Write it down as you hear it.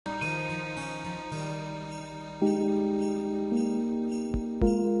Hey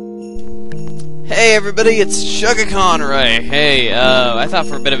everybody, it's Sugar Conroy. Hey, I thought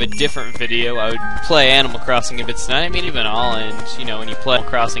for a bit of a different video I would play Animal Crossing a bit tonight. I mean, even all, and you know, when you play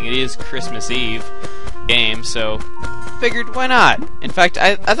Animal Crossing, it is Christmas Eve game, so figured why not. In fact,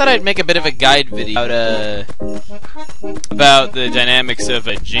 I thought I'd make a bit of a guide video about the dynamics of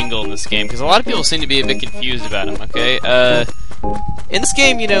a Jingle in this game, because a lot of people seem to be a bit confused about him. Okay, in this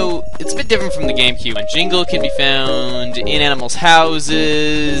game, you know, it's a bit different from the GameCube. Jingle can be found in animals'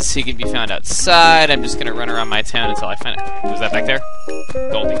 houses, he can be found outside. I'm just gonna run around my town until I find it. Was that back there?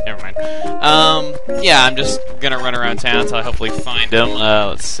 Goldie, never mind. Yeah, I'm just gonna run around town until I hopefully find him.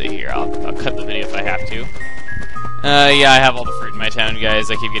 Let's see here, I'll cut the video if I have to. Yeah, I have all the fruit in my town, guys.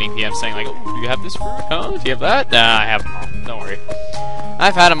 I keep getting PMs saying, like, oh, do you have this fruit? Huh? Do you have that? Nah, I have them all. Don't worry.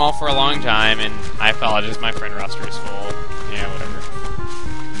 I've had them all for a long time, and I apologize, my friend roster is full. Yeah, whatever.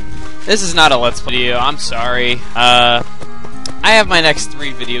 This is not a Let's Play video, I'm sorry. I have my next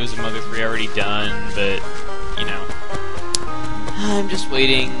 3 videos of Mother 3 already done, but, you know, I'm just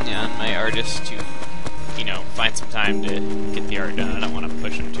waiting on my artist to, you know, find some time to get the art done. I don't want to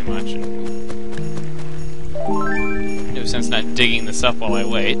push him too much. No sense not digging this up while I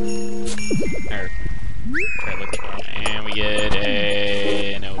wait. And we get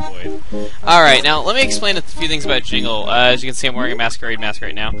a... no boy. Alright, now let me explain a few things about Jingle. As you can see, I'm wearing a masquerade mask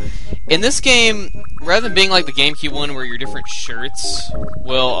right now. In this game, rather than being like the GameCube one where your different shirts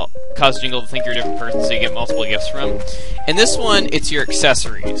will cause Jingle to think you're a different person so you get multiple gifts from, in this one, it's your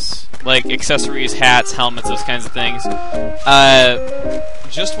accessories. Like accessories, hats, helmets, those kinds of things.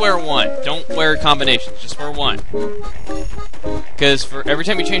 Just wear one. Don't wear combinations. Just wear one. Because for every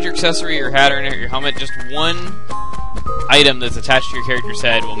time you change your accessory, your hat, or your helmet, just one item that's attached to your character's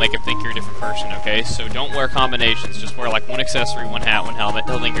head will make him think you're a different person, okay? So don't wear combinations. Just wear like one accessory, one hat, one helmet.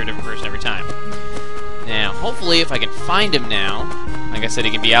 He'll think you're a different person every time. Now, hopefully, if I can find him now, like I said,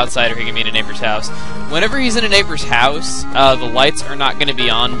 he can be outside or he can be in a neighbor's house. Whenever he's in a neighbor's house, the lights are not going to be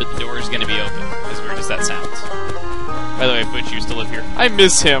on, but the door is going to be open. As weird as that sounds. By the way, Butch used to live here. I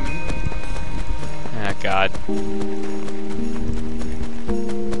miss him. Ah, God.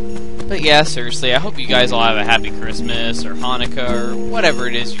 But yeah, seriously, I hope you guys all have a happy Christmas, or Hanukkah, or whatever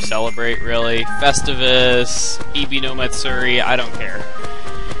it is you celebrate, really. Festivus, Ibi no Matsuri, I don't care.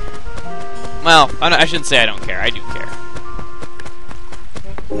 Well, I shouldn't say I don't care, I do care.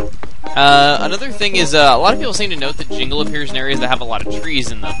 Another thing is, a lot of people seem to note that Jingle appears in areas that have a lot of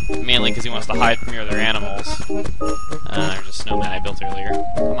trees in them, mainly because he wants to hide from your other animals. There's a snowman I built earlier.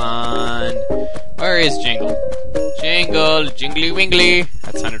 Come on. Where is Jingle? Jingle, jingly wingly.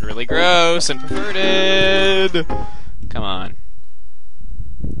 That sounded really gross and perverted. Come on.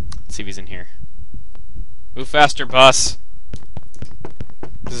 Let's see if he's in here. Move faster, bus.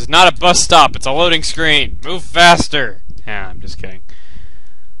 This is not a bus stop, it's a loading screen. Move faster. Yeah, I'm just kidding.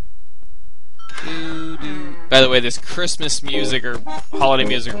 By the way, this Christmas music or holiday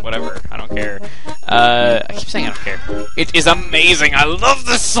music or whatever, I don't care. I keep saying I don't care. It is amazing. I love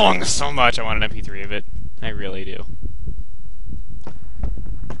this song so much. I want an MP3 of it. I really do.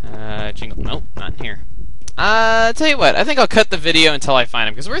 Jingle. Nope, not in here. Tell you what, I think I'll cut the video until I find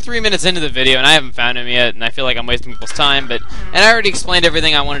him, because we're 3 minutes into the video and I haven't found him yet, and I feel like I'm wasting people's time, and I already explained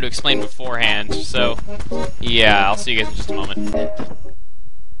everything I wanted to explain beforehand, so yeah, I'll see you guys in just a moment.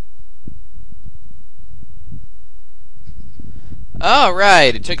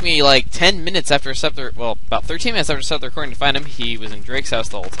 Alright, it took me like 10 minutes after I stopped the, well, about 13 minutes after I stopped the recording to find him. He was in Drake's house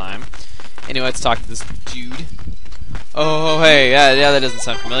the whole time. Anyway, let's talk to this dude. Oh, hey, yeah, that doesn't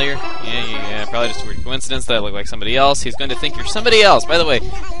sound familiar. Yeah, probably just a weird coincidence that I look like somebody else. He's going to think you're somebody else. By the way,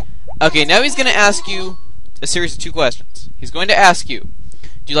 okay, now he's going to ask you a series of 2 questions. He's going to ask you,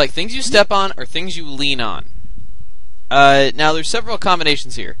 do you like things you step on or things you lean on? Now, there's several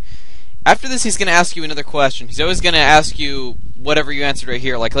combinations here. After this, he's going to ask you another question. He's always going to ask you whatever you answered right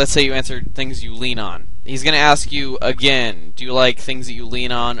here. Like, let's say you answered things you lean on. He's going to ask you again, do you like things that you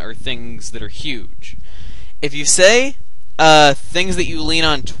lean on or things that are huge? If you say things that you lean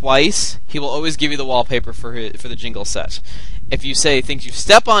on twice, he will always give you the wallpaper for the Jingle set. If you say things you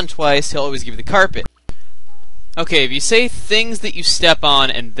step on twice, he'll always give you the carpet. Okay, if you say things that you step on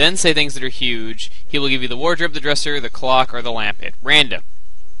and then say things that are huge, he will give you the wardrobe, the dresser, the clock, or the lamp at random.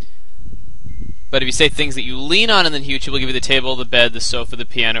 But if you say things that you lean on and then huge, he will give you the table, the bed, the sofa, the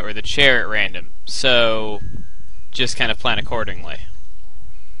piano, or the chair at random. So, just kind of plan accordingly.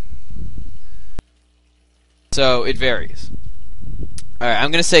 So, it varies. Alright,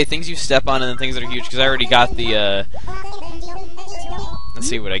 I'm going to say things you step on and then things that are huge, because I already got the, let's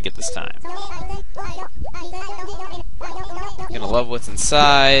see what I get this time. Gonna love what's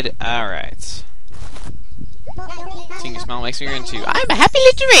inside. Alright. Seeing your smile makes me grin too. I'm a happy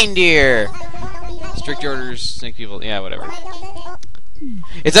little reindeer! Strict orders, snake people, yeah, whatever.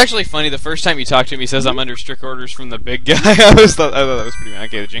 It's actually funny, the first time you talk to him, he says I'm under strict orders from the big guy. I thought that was pretty funny.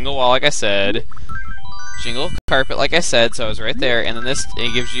 Okay, the jingle wall, like I said. Jingle carpet, like I said, so I was right there. And then this,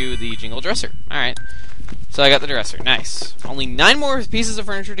 it gives you the jingle dresser. Alright. So I got the dresser. Nice. Only 9 more pieces of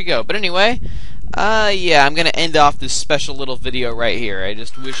furniture to go. But anyway, yeah, I'm gonna end off this special little video right here. I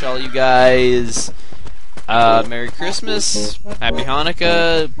just wish all you guys Merry Christmas, Happy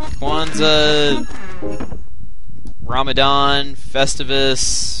Hanukkah, Kwanzaa, Ramadan,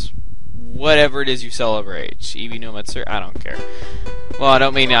 Festivus, whatever it is you celebrate. Chibi no Matsuri, I don't care. Well, I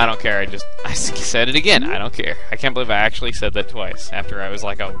don't mean I don't care, I said it again, I don't care. I can't believe I actually said that twice, after I was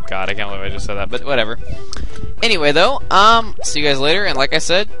like, oh god, I can't believe I just said that, but whatever. Anyway, though, see you guys later, and like I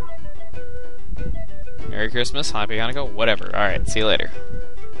said, Merry Christmas, Happy Hanukkah, whatever. Alright, see you later.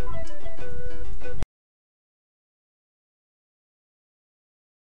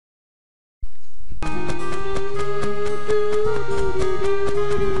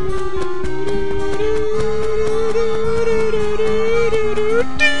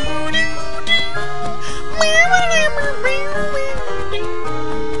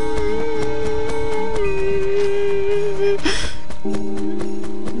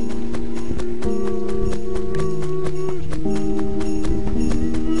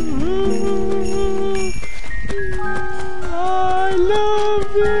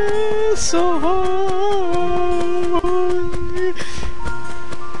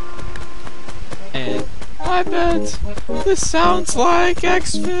 And I bet this sounds like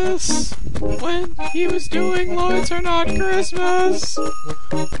Xmas when he was doing Lights Are Not Christmas.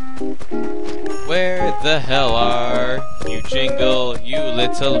 Where the hell are you, Jingle, you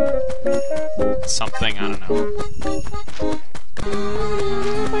little something, I don't know.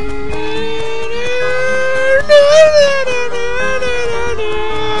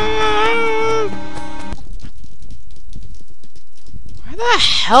 Where the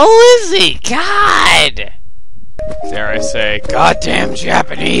hell is he? God! Dare I say, goddamn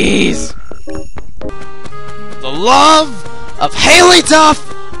Japanese! The love of Haley Duff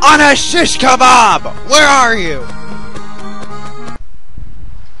on a shish kebab! Where are you?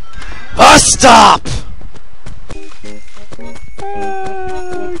 Bus stop!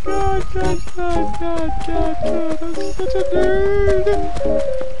 Oh, God, I'm such a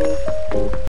nerd.